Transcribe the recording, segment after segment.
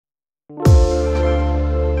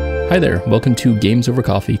Hi there, welcome to Games Over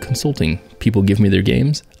Coffee Consulting. People give me their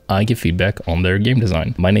games, I give feedback on their game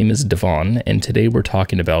design. My name is Devon, and today we're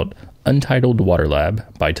talking about Untitled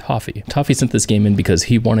Waterlab by Toffee. Toffee sent this game in because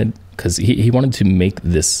he wanted to make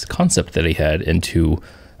this concept that he had into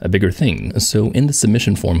a bigger thing. So in the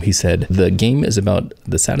submission form, he said, the game is about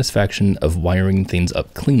the satisfaction of wiring things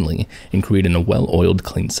up cleanly and creating a well-oiled,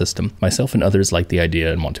 clean system. Myself and others like the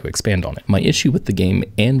idea and want to expand on it. My issue with the game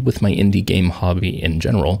and with my indie game hobby in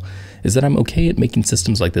general is that I'm okay at making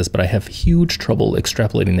systems like this, but I have huge trouble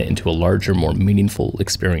extrapolating it into a larger, more meaningful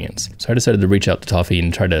experience. So I decided to reach out to Toffee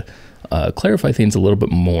and try to clarify things a little bit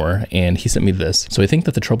more, and he sent me this. So I think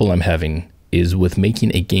that the trouble I'm having is with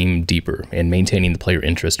making a game deeper and maintaining the player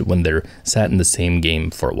interest when they're sat in the same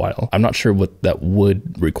game for a while. I'm not sure what that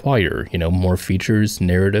would require, more features,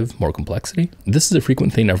 narrative, more complexity. This is a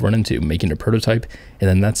frequent thing I've run into, making a prototype, and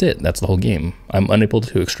then that's it, that's the whole game. I'm unable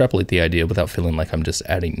to extrapolate the idea without feeling like I'm just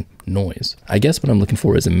adding noise. I guess what I'm looking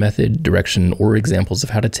for is a method, direction, or examples of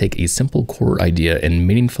how to take a simple core idea and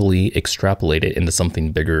meaningfully extrapolate it into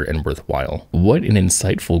something bigger and worthwhile. What an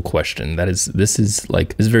insightful question. This is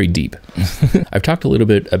very deep. I've talked a little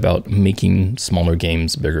bit about making smaller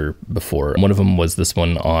games bigger before. One of them was this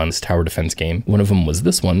one on this tower defense game. One of them was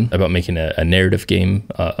this one about making a narrative game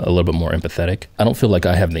a little bit more empathetic. I don't feel like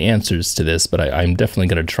I have the answers to this, but I'm definitely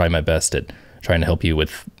going to try my best at trying to help you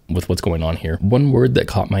with what's going on here. One word that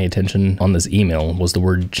caught my attention on this email was the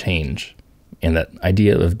word change, and that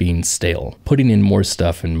idea of being stale. Putting in more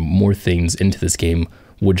stuff and more things into this game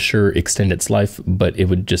would sure extend its life, but it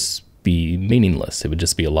would just be meaningless. It would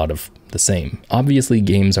just be a lot of the same. Obviously,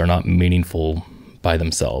 games are not meaningful by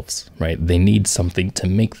themselves, right? They need something to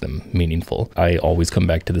make them meaningful. I always come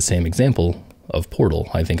back to the same example of Portal.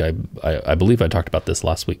 I think I believe I talked about this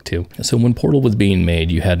last week too. So when Portal was being made,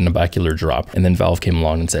 you had an Nabacular drop, and then Valve came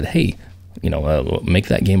along and said, hey, make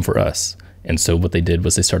that game for us. And so what they did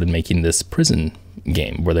was they started making this prison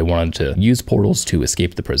game where they wanted to use portals to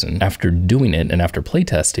escape the prison. After doing it and after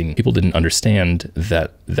playtesting, people didn't understand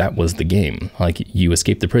that that was the game. Like, you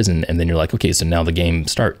escape the prison and then you're like, okay, so now the game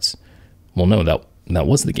starts. Well, no, that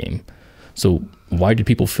was the game. So why did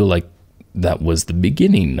people feel like that was the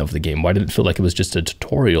beginning of the game? Why did it feel like it was just a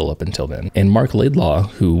tutorial up until then? And Mark Laidlaw,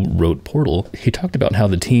 who wrote Portal, he talked about how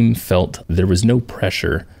the team felt there was no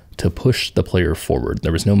pressure to push the player forward.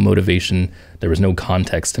 There was no motivation, there was no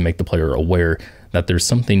context to make the player aware that there's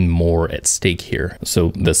something more at stake here. So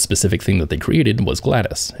the specific thing that they created was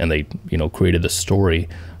Gladys, and they, created the story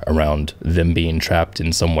around them being trapped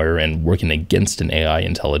in somewhere and working against an AI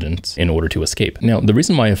intelligence in order to escape. Now, the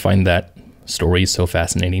reason why I find that story is so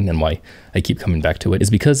fascinating and why I keep coming back to it is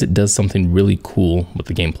because it does something really cool with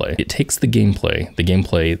the gameplay. It takes the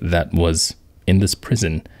gameplay that was in this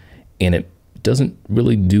prison, and it doesn't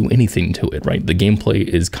really do anything to it, right? The gameplay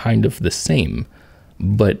is kind of the same,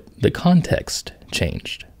 but the context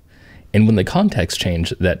changed. And when the context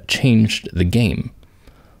changed, that changed the game.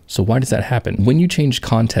 So why does that happen? When you change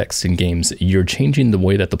context in games, you're changing the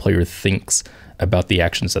way that the player thinks about the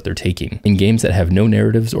actions that they're taking. In games that have no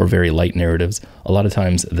narratives or very light narratives, a lot of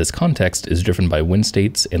times this context is driven by win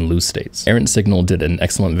states and lose states. Errant Signal did an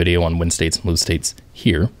excellent video on win states and lose states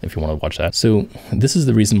here, if you want to watch that. So this is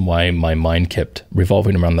the reason why my mind kept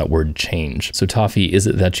revolving around that word change. So Toffee, is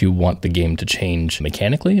it that you want the game to change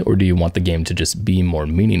mechanically, or do you want the game to just be more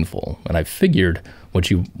meaningful? And I figured what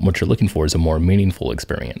you're looking for is a more meaningful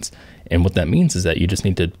experience. And what that means is that you just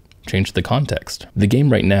need to change the context. The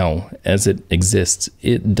game right now, as it exists,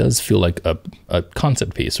 it does feel like a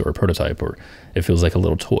concept piece or a prototype, or it feels like a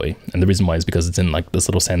little toy. And the reason why is because it's in like this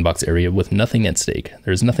little sandbox area with nothing at stake.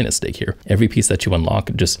 There's nothing at stake here. Every piece that you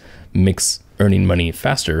unlock just makes earning money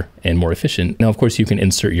faster and more efficient. Now, of course, you can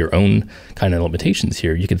insert your own kind of limitations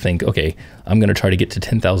here. You could think, okay, I'm going to try to get to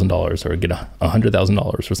 $10,000 or get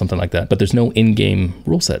 $100,000 or something like that. But there's no in-game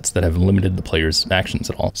rule sets that have limited the player's actions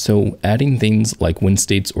at all. So adding things like win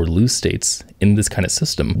states or lose states in this kind of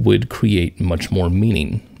system would create much more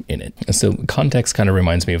meaning in it. So context kind of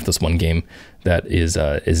reminds me of this one game that is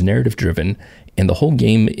narrative driven, and the whole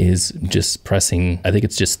game is just pressing, I think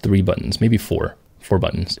it's just 3 buttons, maybe 4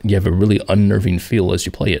 buttons. You have a really unnerving feel as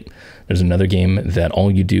you play it. There's another game that all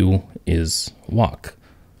you do is walk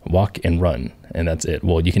and run, and that's it.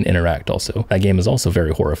 Well, you can interact also. That game is also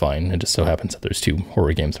very horrifying. It just so happens that there's 2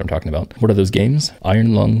 horror games that I'm talking about. What are those games?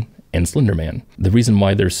 Iron Lung and Slender Man. The reason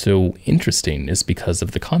why they're so interesting is because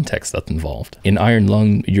of the context that's involved. In Iron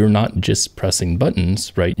Lung, you're not just pressing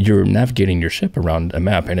buttons, right? You're navigating your ship around a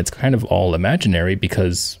map, and it's kind of all imaginary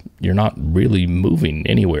because you're not really moving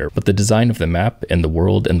anywhere. But the design of the map and the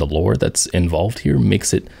world and the lore that's involved here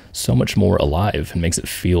makes it so much more alive and makes it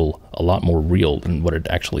feel a lot more real than what it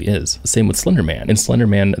actually is. Same with Slender Man. In Slender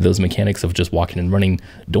Man, those mechanics of just walking and running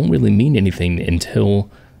don't really mean anything until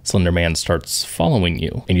Slender Man starts following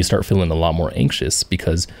you and you start feeling a lot more anxious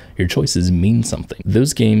because your choices mean something.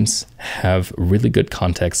 Those games have really good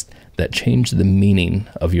context that change the meaning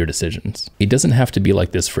of your decisions. It doesn't have to be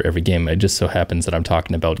like this for every game. It just so happens that I'm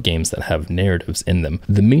talking about games that have narratives in them.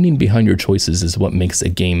 The meaning behind your choices is what makes a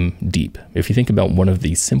game deep. If you think about one of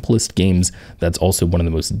the simplest games that's also one of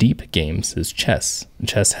the most deep games is chess.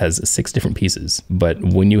 Chess has 6 different pieces, but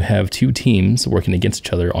when you have 2 teams working against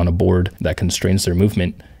each other on a board that constrains their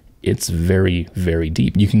movement, it's very, very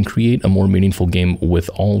deep. You can create a more meaningful game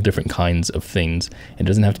with all different kinds of things. It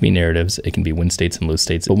doesn't have to be narratives. It can be win states and lose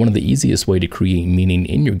states. But one of the easiest way to create meaning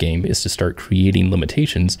in your game is to start creating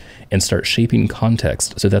limitations and start shaping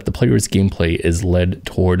context so that the player's gameplay is led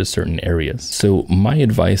toward certain areas. So my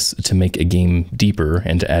advice to make a game deeper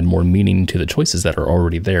and to add more meaning to the choices that are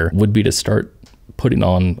already there would be to start putting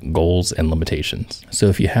on goals and limitations. So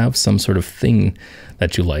if you have some sort of thing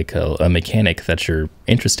that you like, a mechanic that you're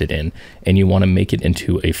interested in, and you want to make it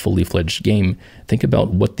into a fully fledged game, think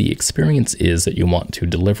about what the experience is that you want to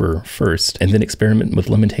deliver first, and then experiment with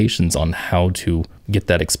limitations on how to get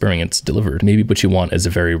that experience delivered. Maybe what you want is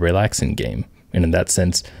a very relaxing game. And in that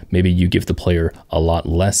sense, maybe you give the player a lot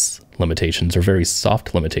less limitations or very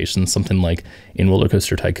soft limitations, something like in Roller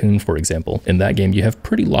Coaster Tycoon, for example. In that game, you have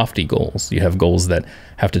pretty lofty goals. You have goals that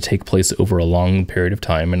have to take place over a long period of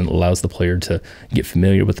time, and it allows the player to get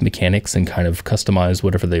familiar with the mechanics and kind of customize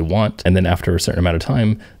whatever they want. And then after a certain amount of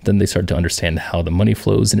time, then they start to understand how the money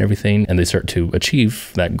flows and everything, and they start to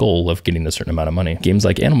achieve that goal of getting a certain amount of money. Games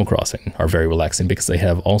like Animal Crossing are very relaxing because they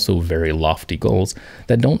have also very lofty goals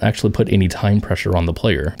that don't actually put any time pressure on the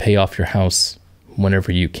player. Pay off your house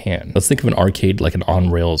whenever you can. Let's think of an arcade like an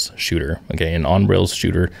on-rails shooter. Okay, an on-rails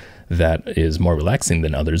shooter that is more relaxing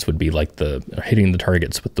than others would be like the hitting the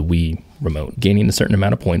targets with the Wii remote, gaining a certain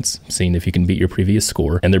amount of points, seeing if you can beat your previous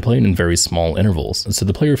score, and they're playing in very small intervals. So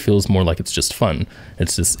the player feels more like it's just fun.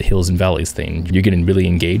 It's this hills and valleys thing. You're getting really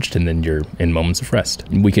engaged and then you're in moments of rest.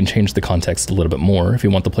 We can change the context a little bit more. If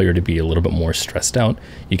you want the player to be a little bit more stressed out,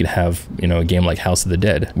 you could have, a game like House of the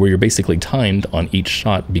Dead, where you're basically timed on each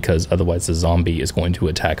shot because otherwise the zombie is going to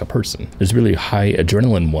attack a person. There's really high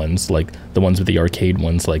adrenaline ones, like the ones with the arcade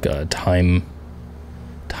ones, like time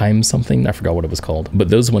something, I forgot what it was called, but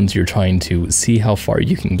those ones you're trying to see how far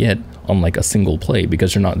you can get on like a single play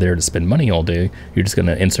because you're not there to spend money all day. You're just going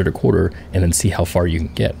to insert a quarter and then see how far you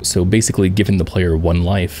can get. So basically giving the player one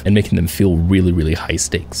life and making them feel really, really high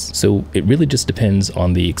stakes. So it really just depends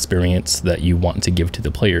on the experience that you want to give to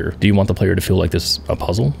the player. Do you want the player to feel like there's a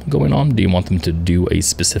puzzle going on? Do you want them to do a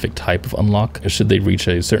specific type of unlock? Or should they reach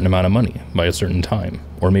a certain amount of money by a certain time?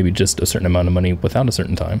 Or maybe just a certain amount of money without a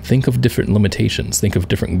certain time? Think of different limitations, think of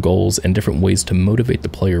different goals and different ways to motivate the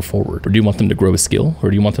player forward. Or do you want them to grow a skill? Or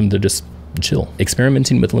do you want them to just chill?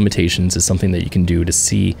 Experimenting with limitations is something that you can do to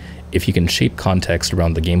see if you can shape context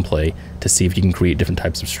around the gameplay, to see if you can create different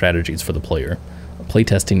types of strategies for the player.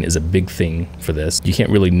 Playtesting is a big thing for this. You can't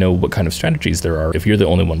really know what kind of strategies there are if you're the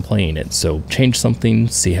only one playing it. So change something,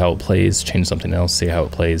 see how it plays, change something else, see how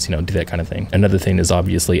it plays, do that kind of thing. Another thing is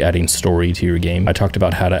obviously adding story to your game. I talked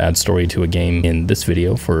about how to add story to a game in this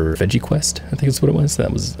video for Veggie Quest, I think is what it was.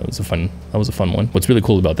 That was a fun one. What's really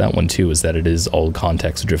cool about that one too is that it is all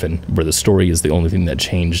context driven, where the story is the only thing that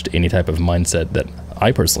changed any type of mindset that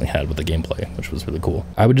I personally had with the gameplay, which was really cool.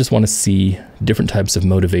 I would just want to see different types of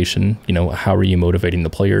motivation. How are you motivating the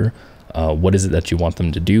player? What is it that you want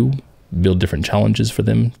them to do? Build different challenges for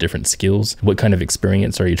them, different skills. What kind of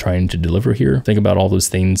experience are you trying to deliver here? Think about all those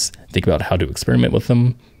things. Think about how to experiment with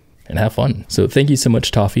them and have fun. So thank you so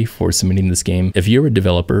much, Toffee, for submitting this game. If you're a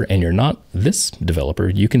developer and you're not this developer,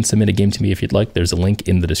 you can submit a game to me if you'd like. There's a link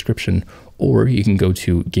in the description, or you can go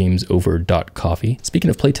to gamesover.coffee. Speaking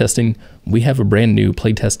of playtesting, we have a brand new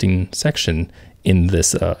playtesting section in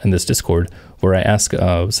this Discord, where I ask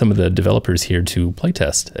some of the developers here to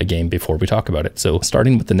playtest a game before we talk about it. So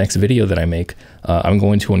starting with the next video that I make, I'm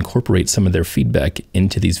going to incorporate some of their feedback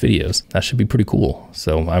into these videos. That should be pretty cool.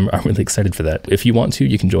 So I'm really excited for that. If you want to,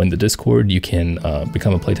 you can join the Discord. You can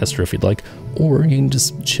become a playtester if you'd like, or you can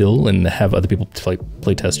just chill and have other people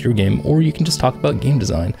playtest your game, or you can just talk about game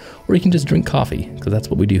design, or you can just drink coffee, because that's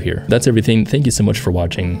what we do here. That's everything. Thank you so much for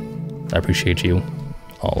watching. I appreciate you.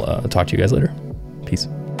 I'll talk to you guys later. Peace.